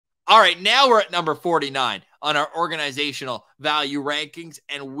All right, now we're at number 49 on our organizational value rankings,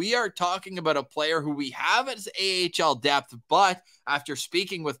 and we are talking about a player who we have as AHL depth, but after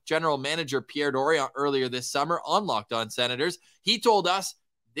speaking with general manager Pierre Dorion earlier this summer on Locked On Senators, he told us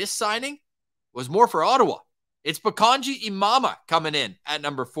this signing was more for Ottawa. It's Bakonji Imama coming in at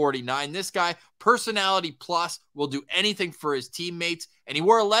number 49. This guy, personality plus, will do anything for his teammates, and he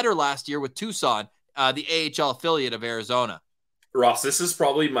wore a letter last year with Tucson, the AHL affiliate of Arizona. Ross, this is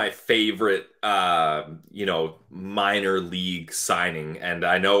probably my favorite, minor league signing. And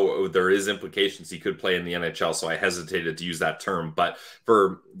I know there is implications he could play in the NHL, so I hesitated to use that term. But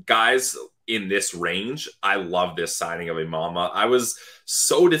for guys in this range, I love this signing of Imama. I was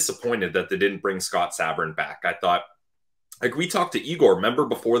so disappointed that they didn't bring Scott Sabourin back. I thought, like, we talked to Igor, remember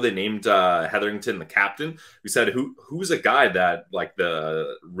before they named Hetherington the captain? We said, who's a guy that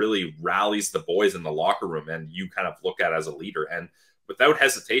really rallies the boys in the locker room and you kind of look at as a leader? And without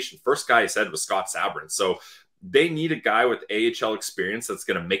hesitation, first guy he said was Scott Sabourin. So they need a guy with AHL experience that's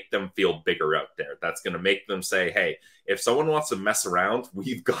going to make them feel bigger out there. That's going to make them say, hey, if someone wants to mess around,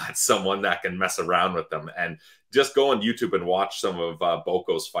 we've got someone that can mess around with them. And just go on YouTube and watch some of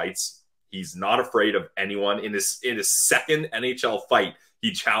Boko's fights. He's not afraid of anyone. In his second NHL fight,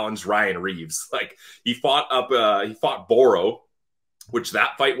 he challenged Ryan Reeves. Like, he fought Boro, which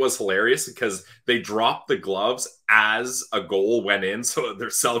that fight was hilarious because they dropped the gloves as a goal went in. So they're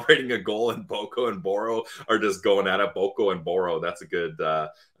celebrating a goal, and Boko and Boro are just going at it. Boko and Boro. That's a good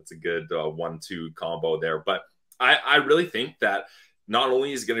 1-2 combo there. But I really think that not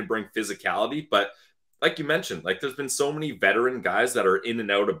only is he going to bring physicality, but like you mentioned, like, there's been so many veteran guys that are in and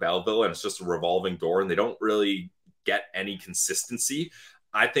out of Belleville, and it's just a revolving door, and they don't really get any consistency.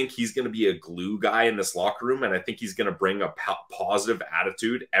 I think he's going to be a glue guy in this locker room, and I think he's going to bring a positive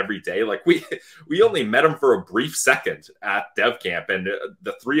attitude every day. Like, we only met him for a brief second at Dev Camp, and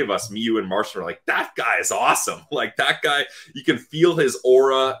the three of us, me, you, and Marshall, are like, that guy is awesome. Like, that guy, you can feel his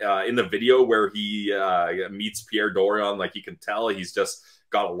aura in the video where he meets Pierre Dorion. Like, you can tell he's just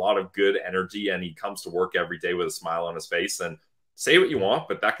got a lot of good energy, and he comes to work every day with a smile on his face. And say what you want,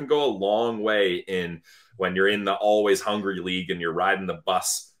 but that can go a long way in when you're in the always hungry league and you're riding the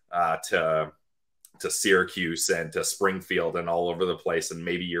bus to Syracuse and to Springfield and all over the place, and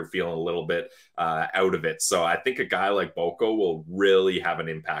maybe you're feeling a little bit out of it. So I think a guy like Boko will really have an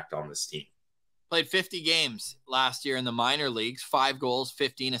impact on this team. Played 50 games last year in the minor leagues, 5 goals,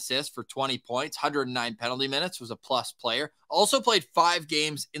 15 assists for 20 points, 109 penalty minutes, was a plus player. Also played 5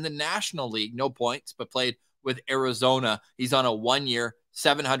 games in the National League, no points, but played with Arizona. He's on a 1-year,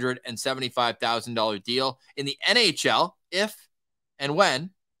 $775,000 deal. In the NHL, if and when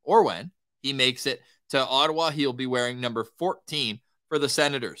he makes it to Ottawa, he'll be wearing number 14 for the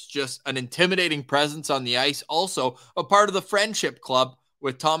Senators. Just an intimidating presence on the ice. Also a part of the friendship club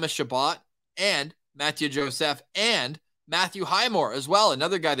with Thomas Chabot and Mathieu Joseph and Matthew Highmore as well.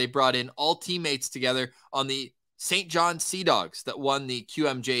 Another guy they brought in, all teammates together on the St. John Sea Dogs that won the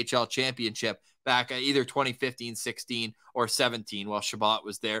QMJHL championship back at either 2015, 16, or 17 while Chabot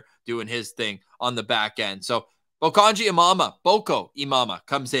was there doing his thing on the back end. So Boko Imama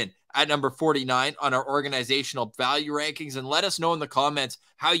comes in at number 49 on our organizational value rankings. And let us know in the comments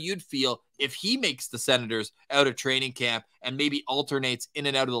how you'd feel if he makes the Senators out of training camp and maybe alternates in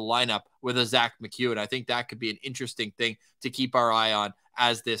and out of the lineup with a Zach McEwen. I think that could be an interesting thing to keep our eye on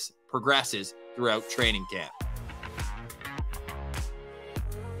as this progresses throughout training camp.